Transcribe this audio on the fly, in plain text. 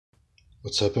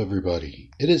What's up,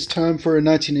 everybody? It is time for a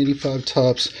 1985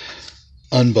 Topps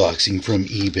unboxing from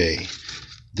eBay.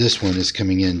 This one is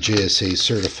coming in JSA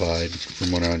certified,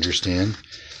 from what I understand.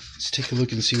 Let's take a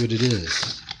look and see what it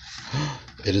is.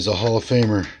 It is a Hall of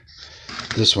Famer.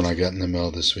 This one I got in the mail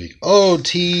this week. Oh,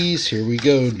 tease! Here we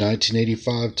go,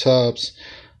 1985 Topps.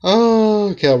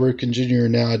 Oh, Cal Ripken Jr.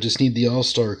 Now I just need the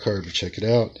All-Star card, but check it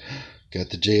out.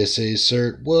 Got the JSA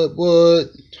cert. What?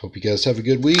 Hope you guys have a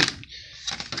good week.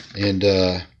 And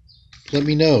let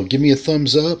me know. Give me a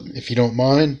thumbs up if you don't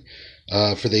mind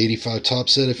for the 85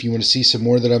 Topps set. If you want to see some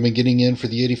more that I've been getting in for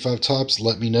the 85 Topps,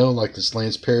 let me know, like this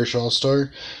Lance Parrish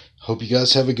All-Star. Hope you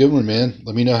guys have a good one, man.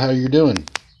 Let me know how you're doing.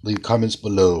 Leave comments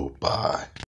below. Bye.